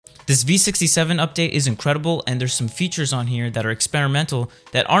This v67 update is incredible, and there's some features on here that are experimental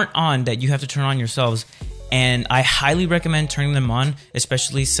that aren't on that you have to turn on yourselves. And I highly recommend turning them on,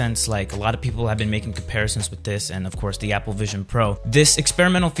 especially since like a lot of people have been making comparisons with this and of course the Apple Vision Pro. This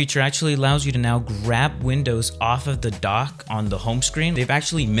experimental feature actually allows you to now grab windows off of the dock on the home screen. They've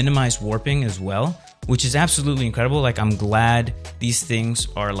actually minimized warping as well, which is absolutely incredible. Like, I'm glad these things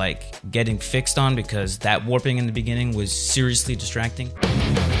are like getting fixed on, because that warping in the beginning was seriously distracting.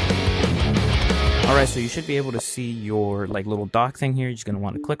 All right, so you should be able to see your like little dock thing here. You're just gonna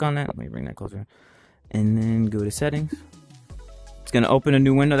want to click on that. Let me bring that closer. And then go to settings. It's gonna open a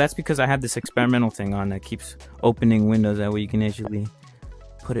new window. That's because I have this experimental thing on that keeps opening windows. That way you can actually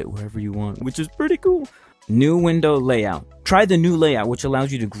put it wherever you want, which is pretty cool. New window layout. Try the new layout, which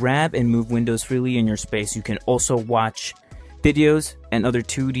allows you to grab and move windows freely in your space. You can also watch videos and other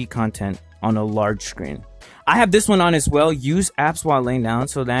 2D content on a large screen. I have this one on as well. Use apps while laying down.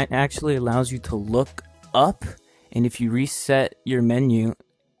 So that actually allows you to look up. And if you reset your menu,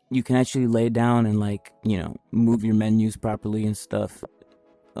 you can actually lay down and like, you know, move your menus properly and stuff.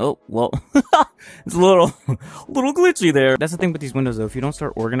 Oh, well, it's a little glitchy there. That's the thing with these windows though. If you don't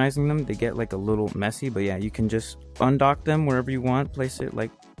start organizing them, they get like a little messy. But yeah, you can just undock them wherever you want. Place it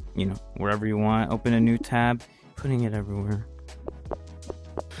like, you know, wherever you want. Open a new tab, putting it everywhere.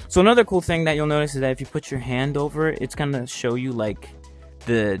 So another cool thing that you'll notice is that if you put your hand over it, it's gonna show you like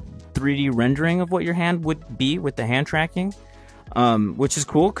the 3D rendering of what your hand would be with the hand tracking. Which is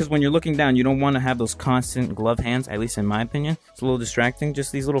cool, because when you're looking down, you don't want to have those constant glove hands, at least in my opinion. It's a little distracting.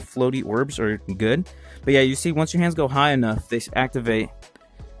 Just these little floaty orbs are good. But yeah, you see, once your hands go high enough, they activate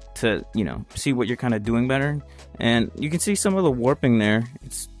to, you know, see what you're kind of doing better. And you can see some of the warping there.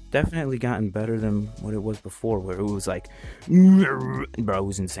 It's definitely gotten better than what it was before, where it was like, bro, it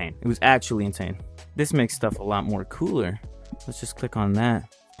was insane. It was actually insane. This makes stuff a lot more cooler. Let's just click on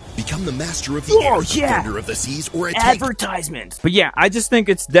that. Become the master of the air, defender of the seas, or a advertisements. But yeah, I just think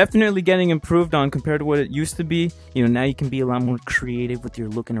it's definitely getting improved on compared to what it used to be. You know, now you can be a lot more creative with your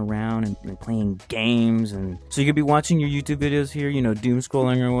looking around and playing games, and so you could be watching your YouTube videos here, you know, doom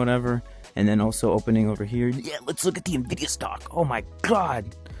scrolling or whatever, and then also opening over here. Yeah, let's look at the Nvidia stock. Oh my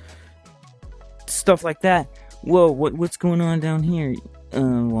god, stuff like that. Whoa, what's going on down here?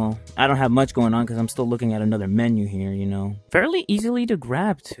 Well, I don't have much going on because I'm still looking at another menu here, you know. Fairly easily to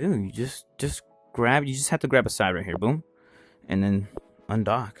grab, too. You just grab, you just have to grab a side right here, boom. And then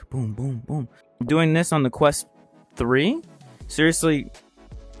undock, boom, boom, boom. Doing this on the Quest 3, seriously,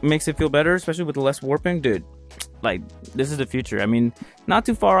 makes it feel better, especially with the less warping. Dude, like, this is the future. I mean, not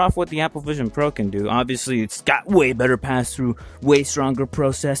too far off what the Apple Vision Pro can do. Obviously, it's got way better pass-through, way stronger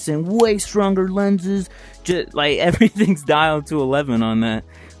processing, way stronger lenses. Just, like, everything's dialed to 11 on that.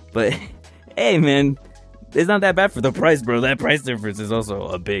 But, hey, man, it's not that bad for the price, bro. That price difference is also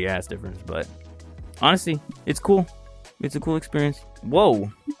a big-ass difference. But, honestly, it's cool. It's a cool experience.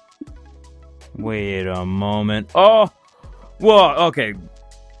 Whoa. Wait a moment. Oh! Whoa, okay.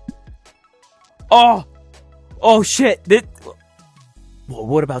 Oh! Oh shit! Well,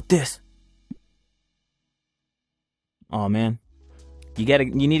 what about this? Oh man, you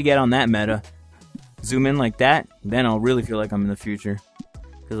need to get on that meta. Zoom in like that, then I'll really feel like I'm in the future.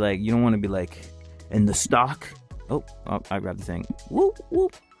 Cause like you don't want to be like in the stock. Oh, I grabbed the thing. Whoop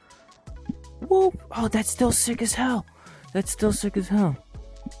whoop whoop. Oh, that's still sick as hell. That's still sick as hell.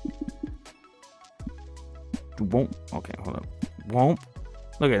 Won't. Okay, hold up. Won't.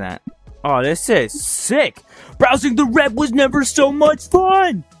 Look at that. Oh, this is sick. Browsing the web was never so much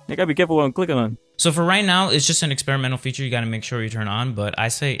fun. You gotta be careful what I'm clicking on. So for right now, it's just an experimental feature you gotta make sure you turn on, but I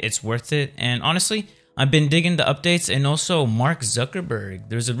say it's worth it. And honestly, I've been digging the updates, and also Mark Zuckerberg.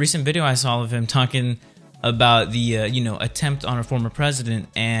 There's a recent video I saw of him talking about the, you know, attempt on a former president,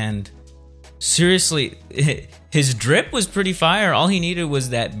 and seriously, his drip was pretty fire. All he needed was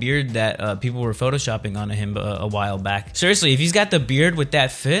that beard that people were photoshopping onto him a while back. Seriously, if he's got the beard with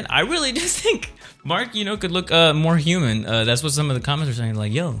that fit, I really just think Mark, you know, could look more human. That's what some of the comments are saying,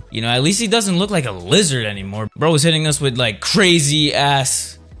 like, yo, you know, at least he doesn't look like a lizard anymore. Bro was hitting us with like crazy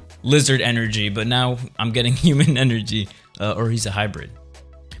ass lizard energy, but now I'm getting human energy, or he's a hybrid.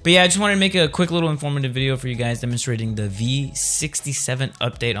 But yeah, I just wanted to make a quick little informative video for you guys demonstrating the v67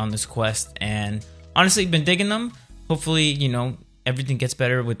 update on this Quest, and honestly, been digging them. Hopefully, you know, everything gets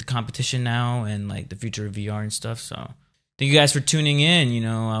better with the competition now and like the future of VR and stuff. So thank you guys for tuning in. You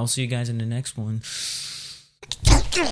know, I'll see you guys in the next one.